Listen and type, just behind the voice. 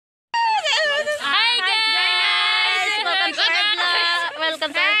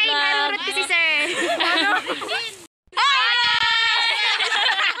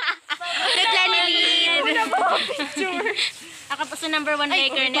Ako po sa number 1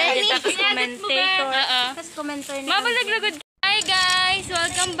 maker ni Elgen, tapos commentator. Tapos commentator ni Mabalaglagod. Hi guys!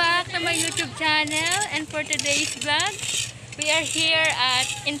 Welcome back to my YouTube channel. And for today's vlog, we are here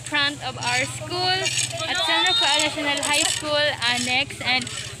in front of our school at San Rafael National High School Annex, and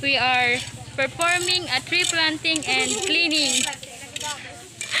we are performing a tree planting and cleaning.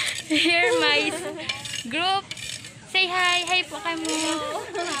 Here my group. Say hi! Hi po kayo mo.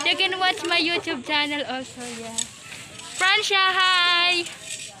 You can watch my YouTube channel also, yeah. Francia, hi!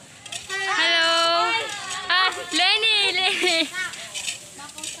 Hello! Lenny!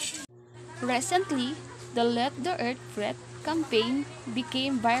 Recently, the Let the Earth Breathe campaign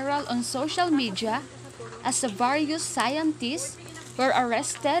became viral on social media as various scientists were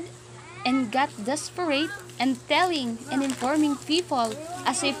arrested and got desperate and telling and informing people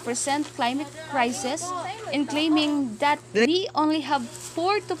as they present climate crisis and claiming that we only have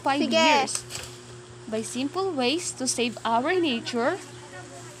 4 to 5 years. By simple ways to save our nature,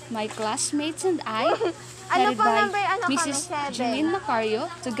 my classmates and I, headed by Mrs. Janine Macario,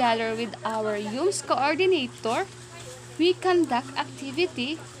 together with our YUMS coordinator, we conduct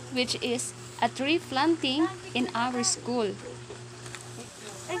activity which is a tree planting in our school.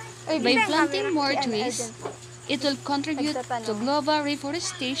 By planting more trees, it will contribute to global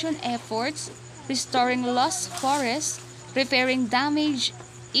reforestation efforts, restoring lost forests, repairing damaged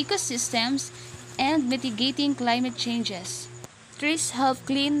ecosystems, and mitigating climate changes. Trees help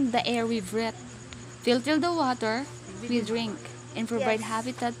clean the air we breathe, filter the water we drink, and provide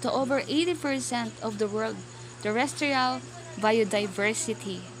habitat to over 80% of the world's terrestrial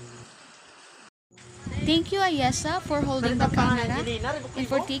biodiversity. Thank you, Ayesa, for holding the camera and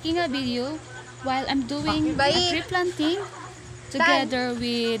for taking a video while I'm doing a tree planting together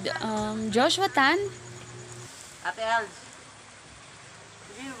with Joshua Tan. Ate Els.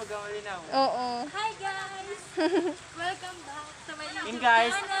 Sige, magkamalinaw. Oo. Hi guys! Welcome back to my YouTube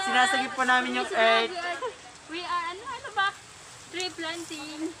guys, channel. sinasagip po namin yung earth. We are, ano ba? Tree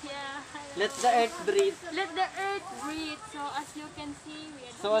planting. Yeah. Let the earth breathe. Let the earth breathe. So as you can see, we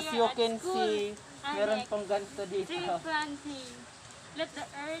are So as here you at can school. see, meron Annex. pang ganito dito. Tree planting. Let the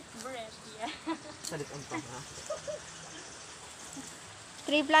earth breathe. Yeah. Salit ang pang ha.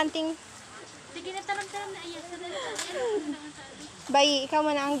 Tree planting. Sige na, taram-taram na. Ayan. Bay, ikaw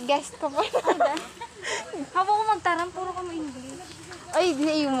man ang guest ko po. Habang ko magtaram, puro ka mo-English. Ay,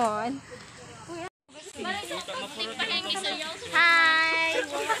 di mo. Hi!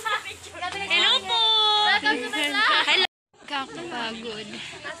 Hello po! Welcome to my vlog! Hello! Kakapagod.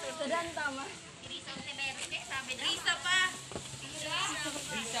 Risa pa!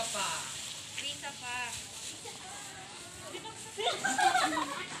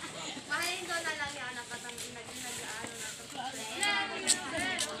 Mahalin ko na lang yung anak at nag-ano na ito.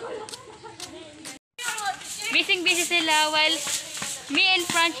 Busy sila while me and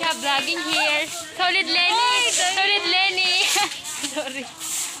Francia vlogging here. Solid Lenny! Solid Lenny! Sorry.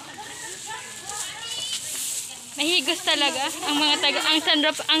 Mahigos talaga ang mga taga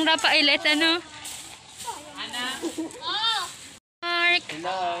ang Rafaelet, ano? Mark!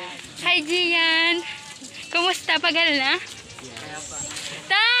 Hello! Hi Gian! Kumusta? Pagal na?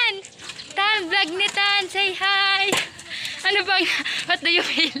 Tan! Tan! Vlog ni Tan! Say hi! Ano bang? What do you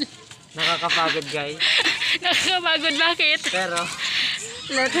feel? Nakakapagod guys. Nakakapagod, bakit? Pero,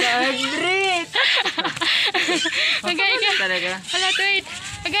 let the earth breathe! Magay ka! Talaga? Wala, wait!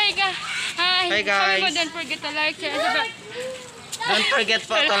 Magay ka! Hi! Hi, guys. Don't forget to like, share, subscribe. Don't forget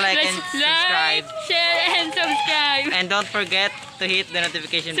po to like and subscribe. Share and subscribe. And don't forget to hit the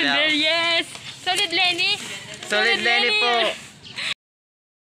notification bell. Yes! Solid Lenny! Solid Lenny po!